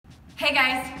Hey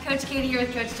guys, Coach Katie here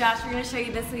with Coach Josh. We're going to show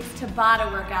you this week's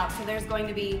Tabata workout. So there's going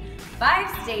to be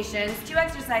 5 stations, 2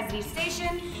 exercises at each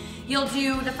station. You'll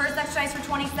do the first exercise for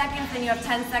 20 seconds, then you have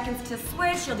 10 seconds to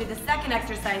switch. You'll do the second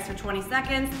exercise for 20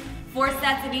 seconds, 4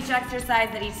 sets of each exercise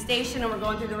at each station, and we're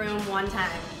going through the room 1 time.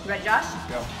 You ready, Josh?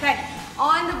 Go. Okay,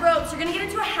 on the ropes, you're going to get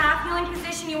into a half kneeling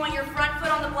position. You want your front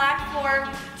foot on the black floor,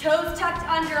 toes tucked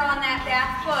under on that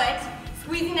back foot,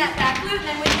 squeezing that back glute, and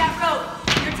then with that rope,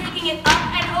 you're taking it up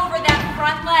and over that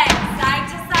front leg, side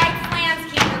to side slams,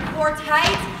 keep your core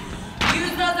tight.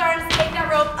 Use those arms to take that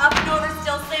rope up and over,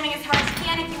 still slamming as hard as you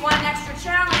can. If you want an extra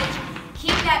challenge,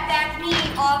 keep that back knee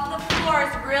off the floor.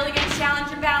 It's really going to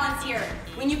challenge your balance here.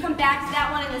 When you come back to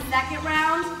that one in the second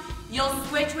round, you'll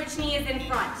switch which knee is in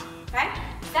front, okay?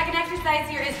 Second exercise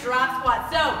here is drop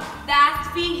squat. So, fast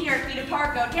feet here, feet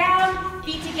apart, go down,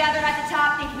 feet together at the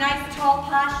top. Think nice tall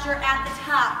posture at the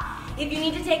top. If you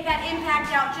need to take that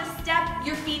impact out, just step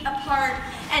your feet apart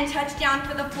and touch down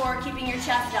for the floor, keeping your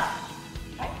chest up.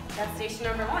 Okay, that's station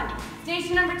number 1.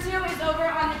 Station number 2 is over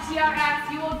on the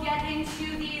TRX. You will get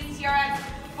into these TRX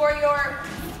for your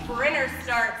sprinter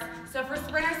starts. So for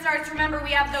sprinter starts, remember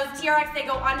we have those TRX, they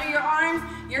go under your arms,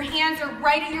 your hands are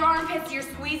right at your armpits, you're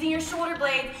squeezing your shoulder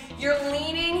blades, you're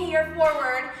leaning here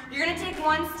forward, you're gonna take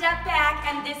 1 step back,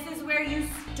 and this is where you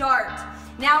start.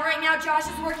 Now, right now, Josh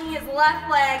is working his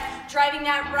left leg, driving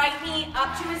that right knee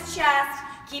up to his chest,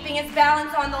 keeping his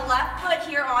balance on the left foot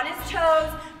here on his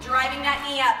toes, driving that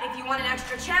knee up. If you want an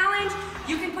extra challenge,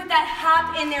 you can put that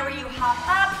hop in there where you hop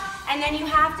up, and then you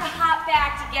have to hop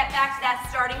back to get back to that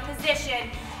starting position,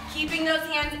 keeping those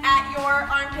hands at your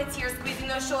armpits here, squeezing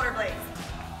those shoulder blades.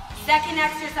 Second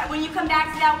exercise, when you come back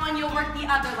to that one, you'll work the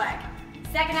other leg.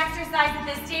 Second exercise at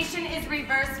this station is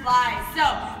reverse flies. So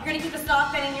you're going to keep a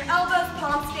soft bend in your elbows,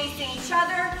 palms facing each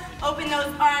other. Open those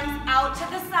arms out to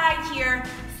the side here,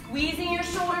 squeezing your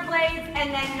shoulder blades,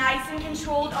 and then nice and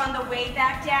controlled on the way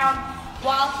back down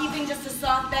while keeping just a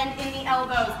soft bend in the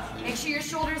elbows. Make sure your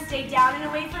shoulders stay down and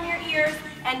away from your ears,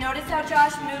 and notice how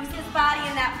Josh moves his body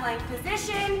in that plank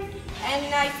position, and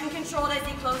nice and controlled as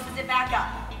he closes it back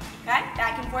up. Okay,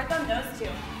 back and forth on those 2.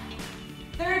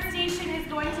 Third station is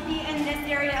going to be in this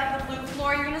area of the glute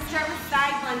floor. You're going to start with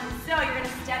side lunges. So you're going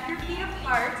to step your feet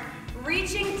apart,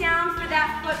 reaching down for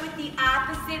that foot with the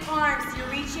opposite arm. So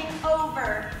you're reaching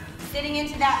over, sitting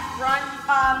into that front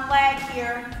leg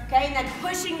here, okay? And then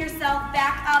pushing yourself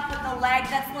back up with the leg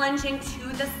that's lunging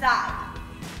to the side.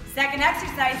 Second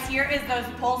exercise here is those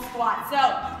pull squats. So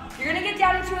you're gonna get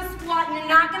down into a squat and you're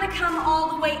not gonna come all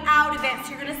the way out of it.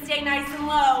 So you're gonna stay nice and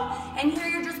low. And here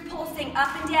you're just pulsing up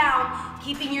and down,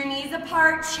 keeping your knees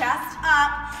apart, chest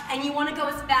up, and you wanna go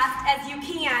as fast as you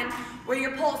can where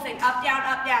you're pulsing up,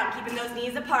 down, keeping those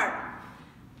knees apart.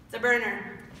 It's a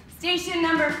burner. Station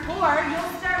number 4,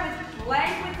 you'll start with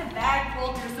plank with the bag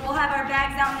pull through. So we'll have our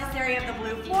bags out in this area of the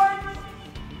blue floor.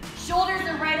 Shoulders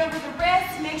are right over the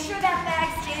wrist. Make sure that bag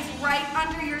stays right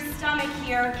under your stomach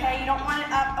here, okay? You don't want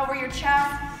it up over your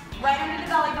chest, right under the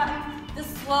belly button. The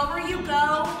slower you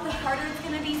go, the harder it's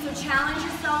gonna be, so challenge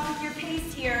yourself with your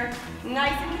pace here.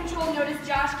 Nice and controlled. Notice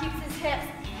Josh keeps his hips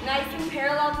nice and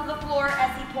parallel to the floor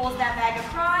as he pulls that bag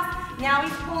across. Now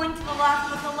he's pulling to the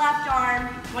left with the left arm.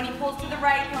 When he pulls to the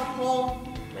right, he'll pull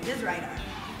with his right arm.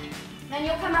 Then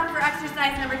you'll come up for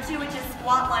exercise number 2, which is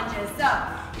squat lunges. So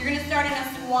you're gonna start in a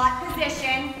squat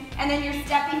position, and then you're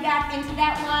stepping back into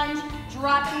that lunge,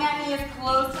 dropping that knee as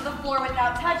close to the floor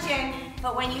without touching.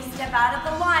 But when you step out of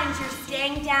the lunge, you're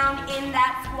staying down in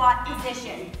that squat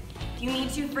position. If you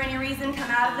need to, for any reason,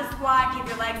 come out of the squat, give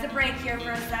your legs a break here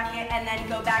for a second, and then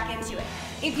go back into it.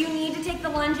 If you need to take the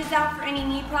lunges out for any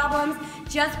knee problems,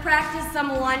 just practice some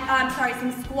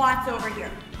squats over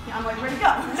here. I'm like, where'd it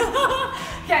go?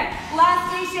 Okay,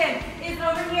 last station is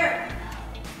over here.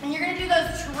 And you're gonna do those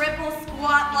triple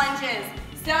squat lunges.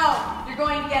 So, you're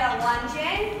going to get a lunge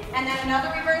in, and then another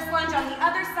reverse lunge on the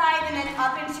other side, and then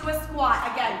up into a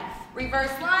squat. Again, reverse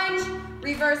lunge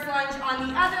on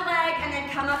the other leg, and then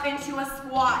come up into a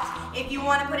squat. If you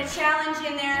want to put a challenge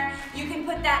in there, you can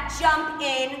put that jump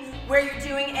in where you're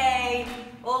doing a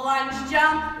lunge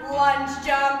jump,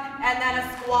 and then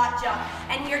a squat jump.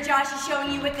 And here Josh is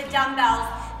showing you with the dumbbells.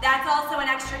 That's also an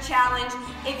extra challenge.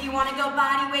 If you want to go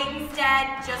body weight instead,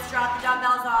 just drop the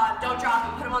dumbbells off. Don't drop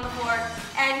them, put them on the floor,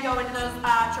 and go into those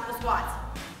triple squats.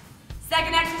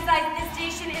 Second exercise at this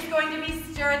station is going to be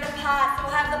stir the pot. So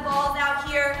we'll have the balls out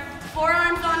here,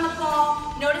 forearms on the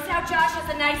ball. Notice how Josh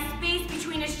has a nice space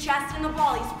between his chest and the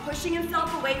ball. He's pushing himself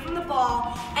away from the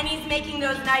ball, and he's making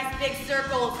those nice big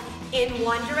circles in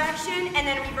one direction and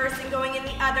then reversing going in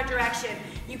the other direction.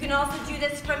 You can also do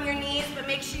this from your knees, but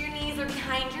make sure your knees are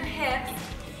behind your hips.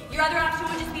 Your other option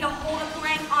would just be to hold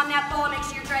on that ball. Make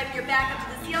sure you're driving your back up to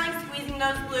the ceiling, squeezing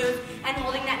those glutes, and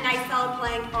holding that nice solid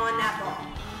plank on that ball.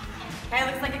 Okay,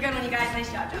 looks like a good one, you guys.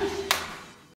 Nice job, Josh.